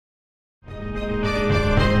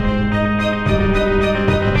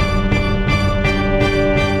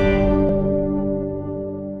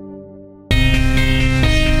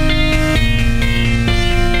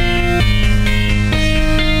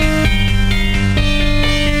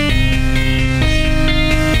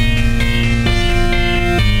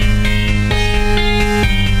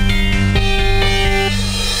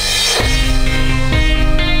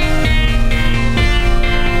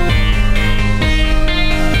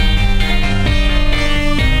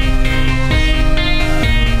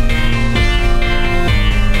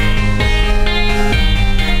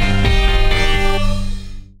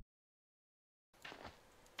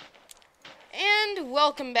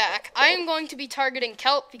am going to be targeting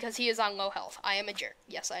Kelp because he is on low health. I am a jerk.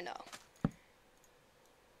 Yes, I know.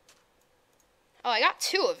 Oh, I got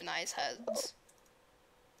 2 of Nye's heads.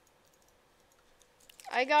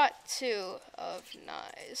 I got 2 of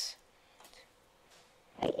Nye's.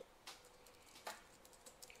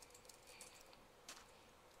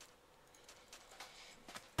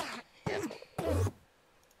 Yep.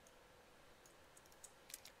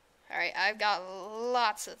 Alright, I've got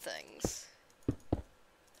lots of things.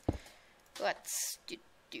 Let's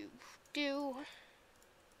do.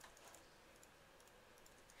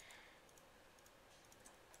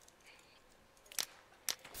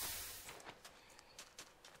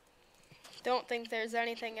 Don't think there's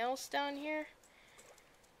anything else down here.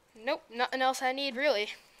 Nope, nothing else I need, really.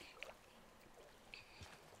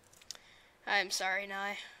 I'm sorry,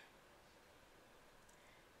 Nye.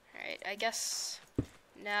 Alright, I guess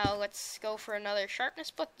now let's go for another sharpness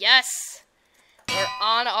book. Yes! We're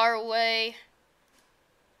on our way.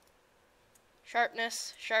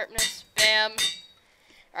 Sharpness, bam.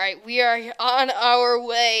 Alright, we are on our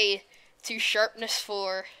way to sharpness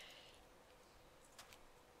 4.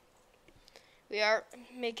 We are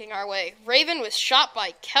making our way. Raven was shot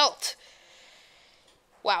by Kelt.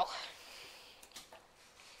 Wow.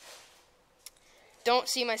 Don't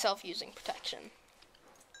see myself using protection.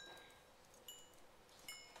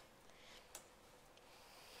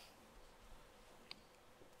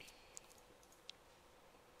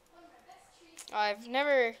 I've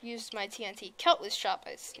never used my TNT. Kelt was shot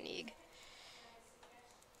by Sneeg.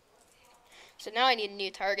 So now I need a new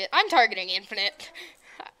target. I'm targeting Infinite.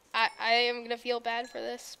 I am going to feel bad for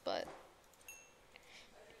this, but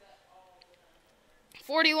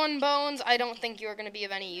 41 bones, I don't think you're going to be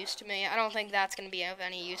of any use to me. I don't think that's going to be of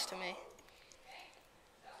any use to me.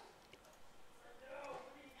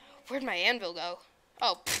 Where'd my anvil go?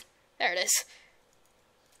 Oh, pfft, there it is.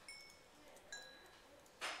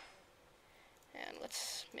 And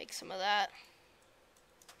let's make some of that.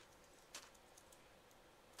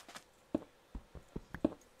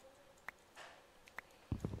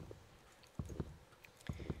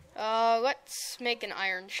 Let's make an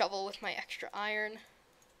iron shovel with my extra iron.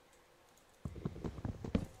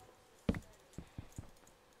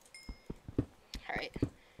 Alright,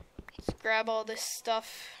 let's grab all this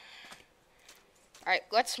stuff. Alright,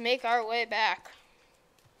 let's make our way back.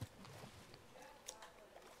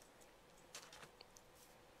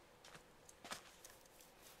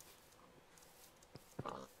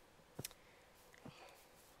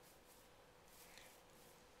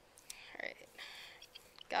 Alright,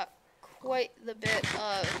 got quite the bit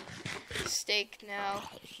of steak now.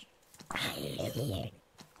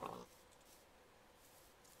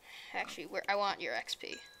 Actually, I want your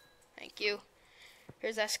XP. Thank you.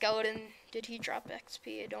 Here's that skeleton. Did he drop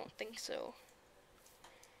XP? I don't think so.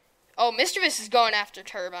 Oh, Mischievous is going after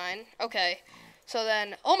Turbine. Okay. So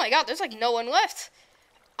then, oh my god, there's like no one left.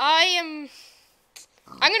 I'm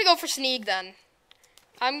gonna go for Sneeg then.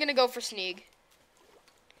 I'm gonna go for Sneeg.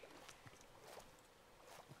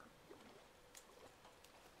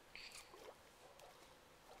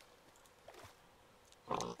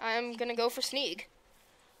 I'm gonna go for Sneeg.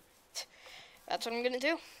 That's what I'm gonna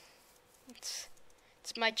do. It's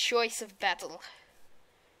my choice of battle.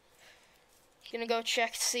 Gonna go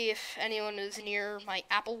check to see if anyone is near my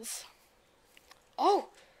apples. Oh!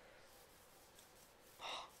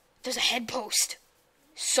 There's a head post.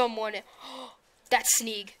 Someone. That's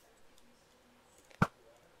Sneeg.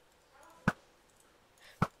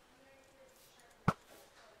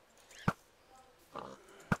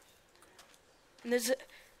 And there's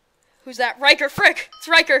who's that? Riker, frick! It's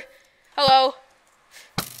Riker! Hello.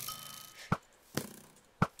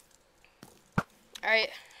 Alright.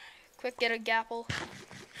 Quick, get a gapple.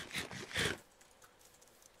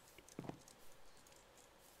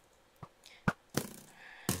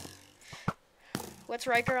 What's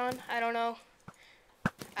Riker on? I don't know.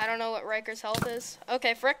 I don't know what Riker's health is.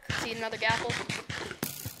 Okay, frick. See another gapple.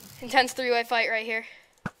 Intense 3-way fight right here.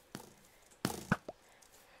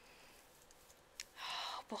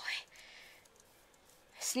 Oh, boy.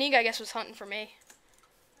 Sneeg, I guess, was hunting for me.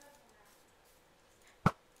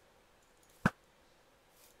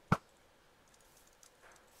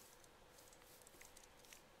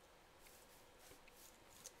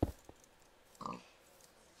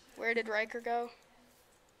 Where did Riker go?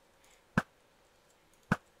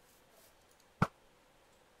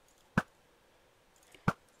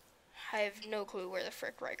 I have no clue where the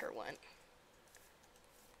frick Riker went.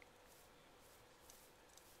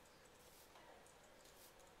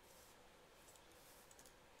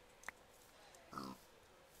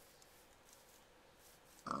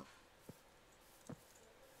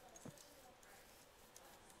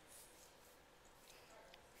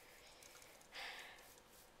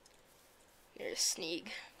 There's Sneeg.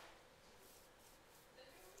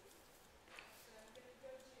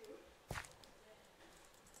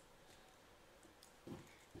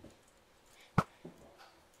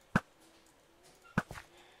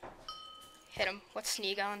 Hit him. What's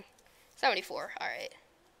Sneeg on? 74. Alright.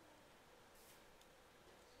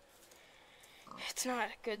 It's not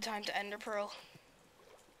a good time to Ender Pearl.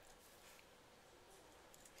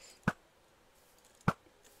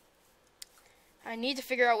 I need to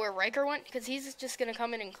figure out where Riker went, because he's just going to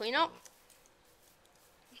come in and clean up.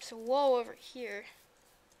 So, whoa, over here.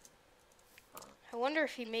 I wonder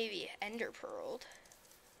if he maybe Ender Pearled.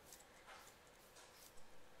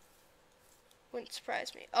 Wouldn't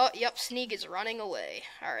surprise me. Oh, yep, Sneeg is running away.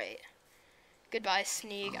 Alright. Goodbye,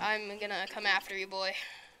 Sneeg. I'm going to come after you, boy.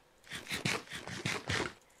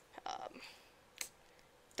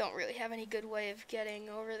 Don't really have any good way of getting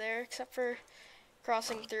over there, except for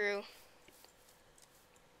crossing through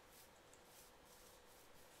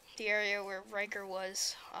the area where Riker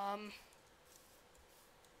was.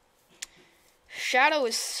 Shadow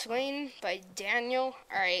is slain by Daniel.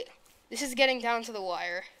 Alright, this is getting down to the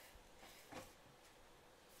wire.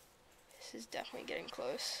 This is definitely getting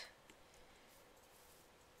close.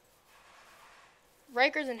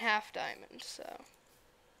 Riker's in half diamond, so.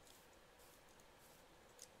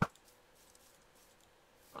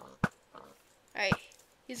 Alright,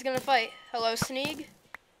 he's gonna fight. Hello, Sneeg.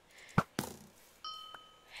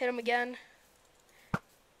 Hit him again.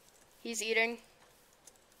 He's eating.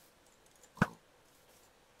 Come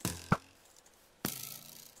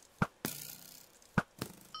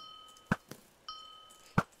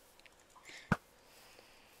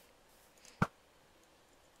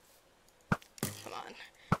on.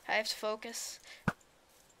 I have to focus.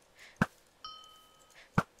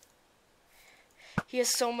 He has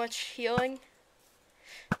so much healing.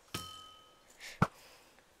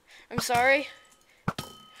 I'm sorry.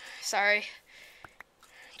 Sorry.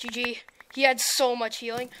 GG. He had so much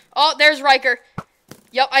healing. Oh, there's Riker.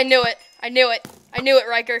 Yep, I knew it. I knew it. I knew it,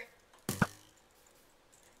 Riker.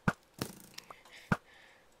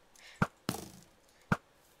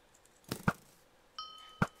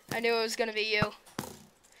 I knew it was gonna be you.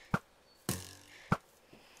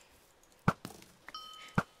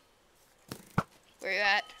 Where you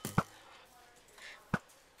at?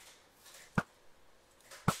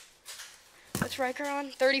 What's Riker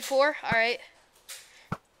on? 34? Alright.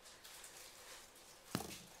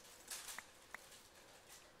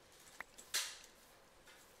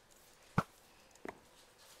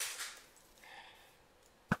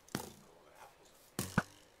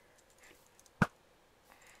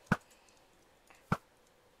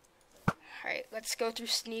 Alright, let's go through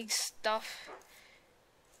Sneeg's stuff.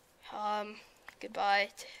 Goodbye.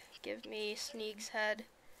 Give me Sneeg's head.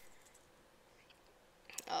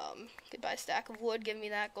 Goodbye stack of wood, give me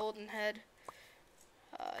that golden head.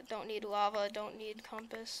 Don't need lava, don't need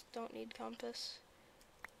compass, don't need compass.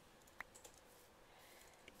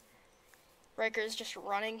 Riker's just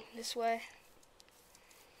running this way.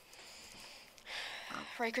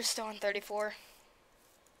 Riker's still on 34.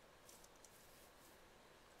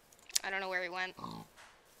 I don't know where he went.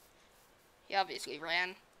 He obviously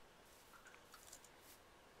ran.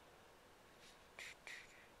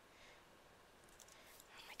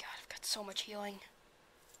 So much healing.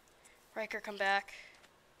 Riker, come back.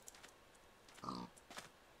 Oh,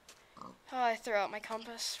 I threw out my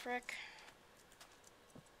compass, frick.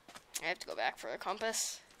 I have to go back for a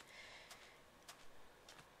compass.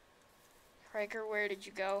 Riker, where did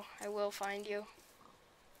you go? I will find you.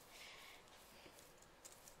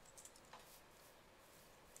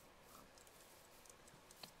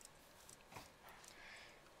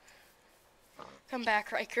 Come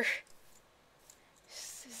back, Riker.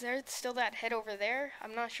 Is there still that head over there?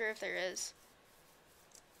 I'm not sure if there is.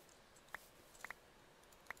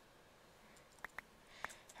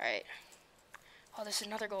 Alright. Oh, there's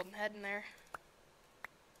another golden head in there.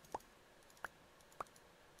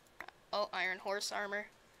 Oh, iron horse armor.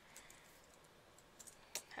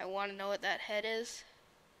 I want to know what that head is.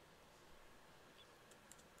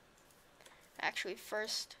 Actually,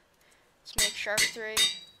 first, let's make sharp 3.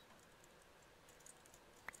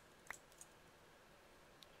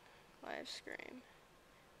 Live screen.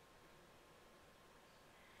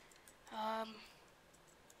 I'm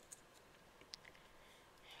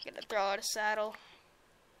gonna throw out a saddle.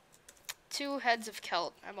 2 heads of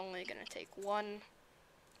kelp. I'm only gonna take 1.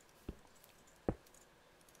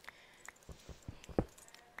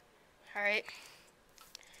 Alright.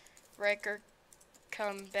 Riker,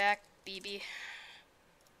 come back, BB.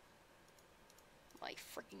 My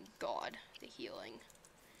freaking god, the healing.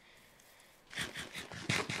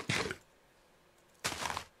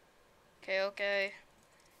 Okay.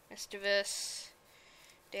 Mischievous.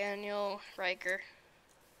 Daniel. Riker.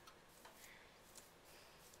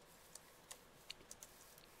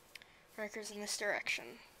 Riker's in this direction.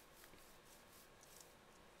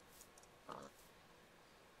 I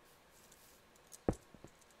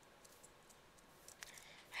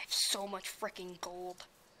have so much freaking gold.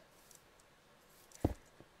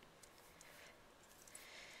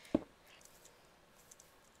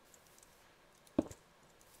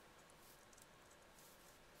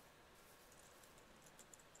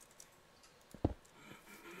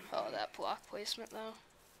 Oh, that block placement though.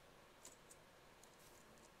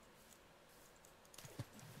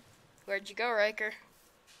 Where'd you go, Riker?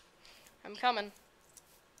 I'm coming.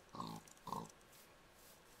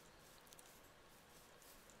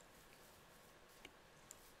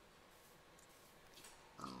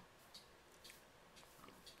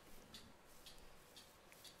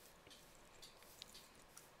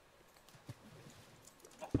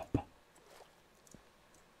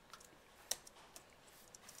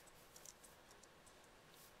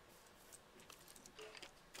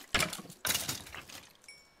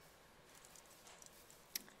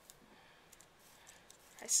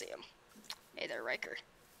 I see him. Hey there, Riker.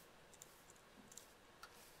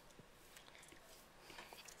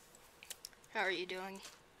 How are you doing?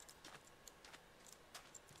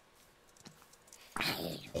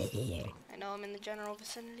 I know I'm in the general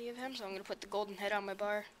vicinity of him, so I'm gonna put the golden head on my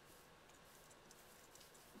bar.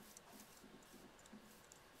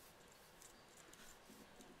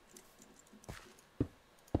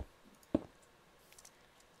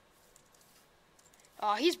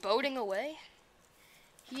 Oh, he's boating away.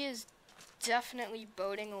 He is definitely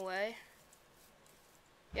boating away.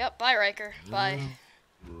 Yep, bye, Riker. Bye.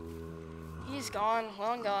 He's gone.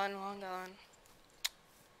 Long gone. Long gone.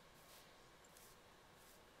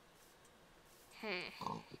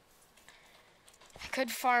 I could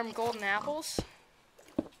farm golden apples.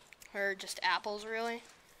 Or just apples, really.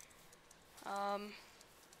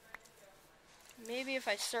 Maybe if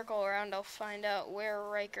I circle around, I'll find out where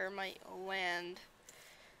Riker might land.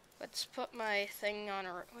 Let's put my thing on,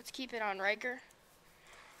 let's keep it on Riker.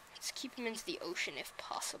 Let's keep him into the ocean if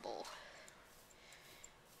possible.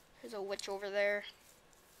 There's a witch over there.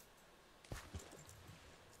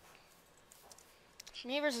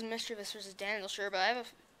 Me versus Mischievous versus Daniel, sure, but I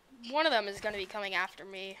have one of them is going to be coming after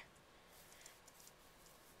me.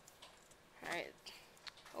 Alright,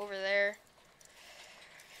 over there.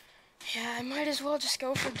 Yeah, I might as well just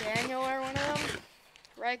go for Daniel or one of them.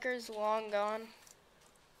 Riker's long gone.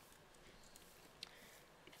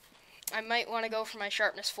 I might want to go for my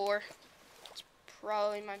sharpness 4. It's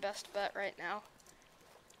probably my best bet right now.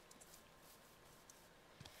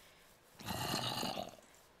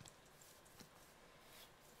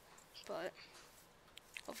 But,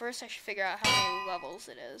 well, first I should figure out how many levels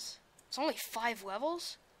it is. It's only 5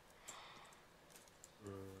 levels?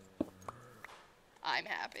 I'm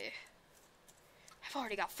happy. I've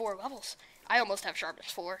already got 4 levels. I almost have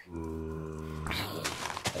sharpness 4.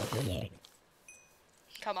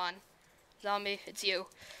 Come on. Zombie, it's you.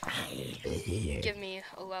 Give me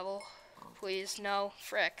a level, please. No,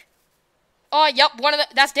 frick. Oh, yep,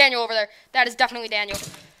 that's Daniel over there. That is definitely Daniel.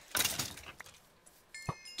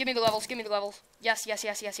 Give me the levels, give me the levels. Yes, yes,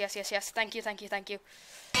 yes, yes, yes, yes, yes. Thank you, thank you, thank you.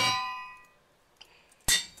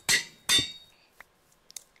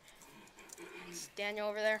 It's Daniel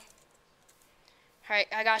over there. Alright,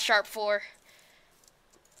 I got sharp 4.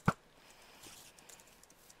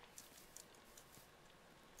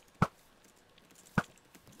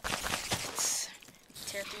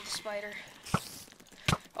 Tear through the spider.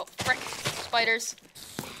 Oh, frick. Spiders.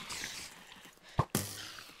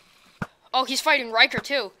 Oh, he's fighting Riker,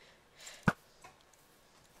 too.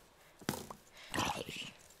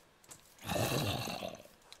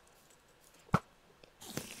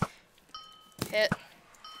 Hit.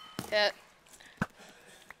 Hit.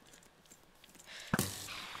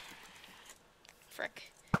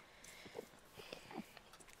 Frick.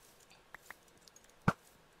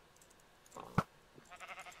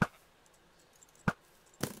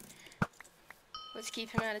 Let's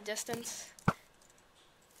keep him at a distance.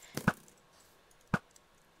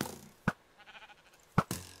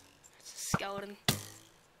 It's a skeleton.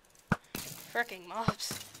 Fricking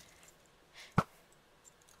mobs.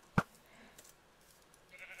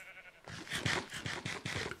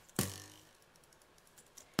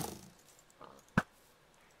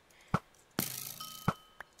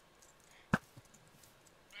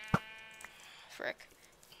 Frick.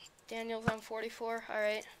 Daniel's on 44.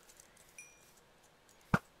 Alright.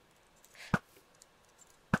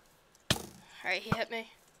 Alright, he hit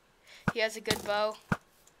me. He has a good bow.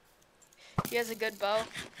 He has a good bow.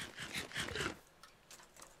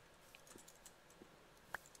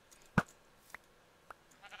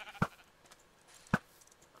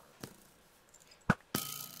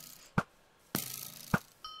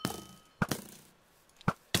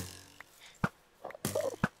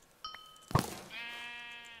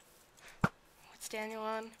 What's Daniel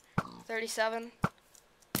on? 37.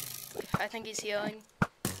 I think he's healing.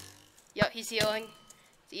 Yep, he's healing.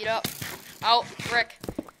 Let's eat up. Out, Rick.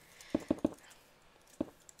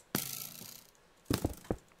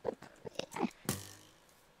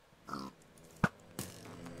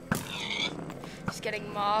 He's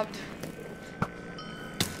getting mobbed.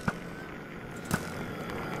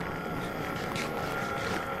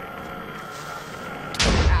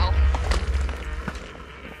 Ow.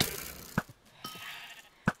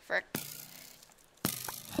 Frick.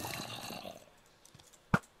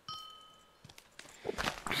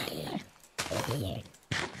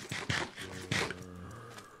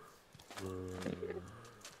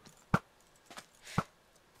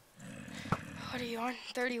 What are you on?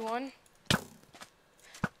 31?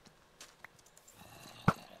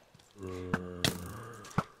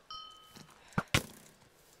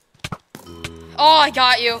 Oh, I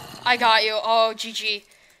got you. I got you. Oh, GG.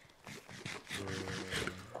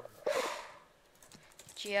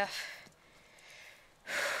 GF.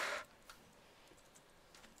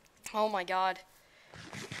 Oh my god.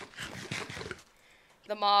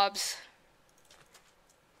 The mobs.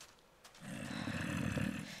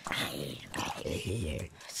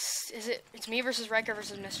 It's me versus Riker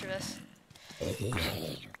versus Mischievous.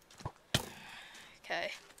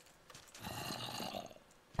 Okay.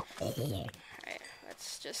 Alright,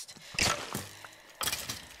 let's just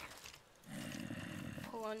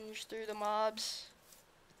plunge through the mobs.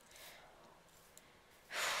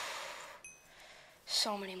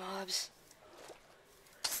 So many mobs.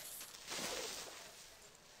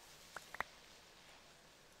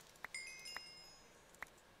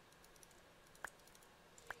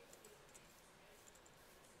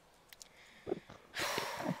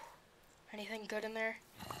 Anything good in there?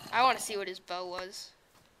 I want to see what his bow was.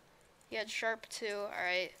 He had sharp too.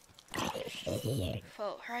 Alright.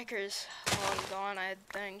 Well, Riker's long gone, I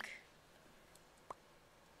think.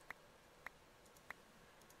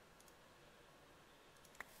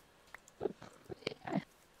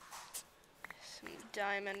 Some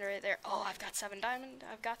diamond right there. Oh, I've got 7 diamond.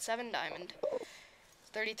 I've got 7 diamond.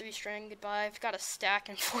 33 string, goodbye. I've got a stack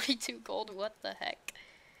and 42 gold. What the heck?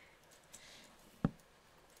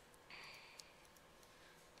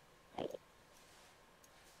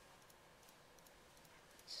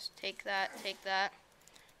 Take that, take that.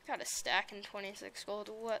 Got a stack and 26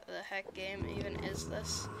 gold. What the heck game even is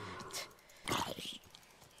this?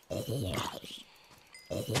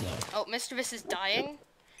 Oh, Mischievous is dying.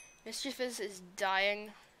 Mischievous is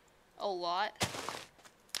dying a lot.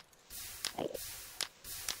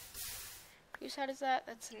 Whose head is that?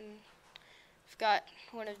 That's in... I've got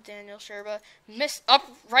one of Daniel Sherba.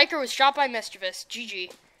 Riker was shot by Mischievous.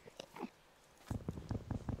 GG.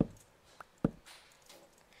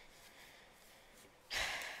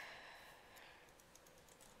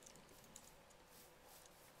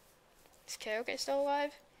 Is Jakekub still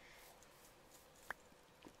alive?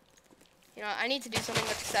 You know, I need to do something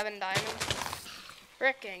with 7 diamond.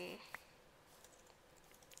 Fricking.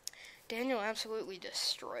 Daniel absolutely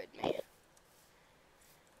destroyed me.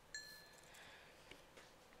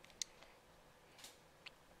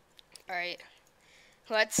 Alright.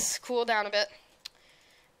 Let's cool down a bit.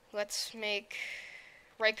 Let's make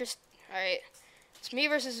Riker's... Alright. It's me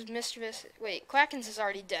versus Mischievous. Wait, Quackens is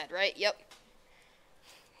already dead, right? Yep.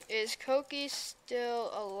 Is Koki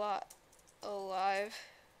still alive?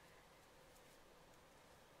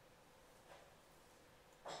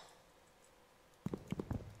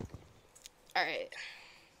 Alright.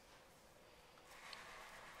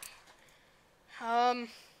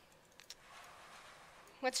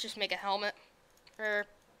 Let's just make a helmet. Or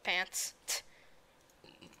pants.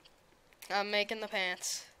 I'm making the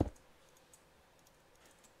pants.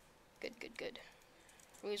 Good, good, good.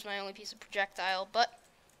 Lose my only piece of projectile, but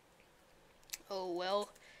oh well.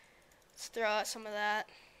 Let's throw out some of that.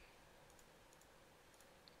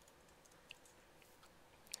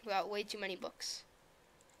 We got way too many books.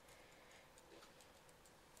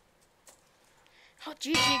 Oh,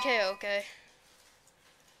 GGK, okay.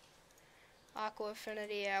 Aqua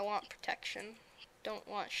Affinity, I want protection. Don't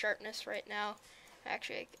want sharpness right now.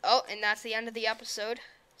 Actually, oh, and that's the end of the episode.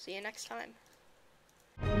 See you next time.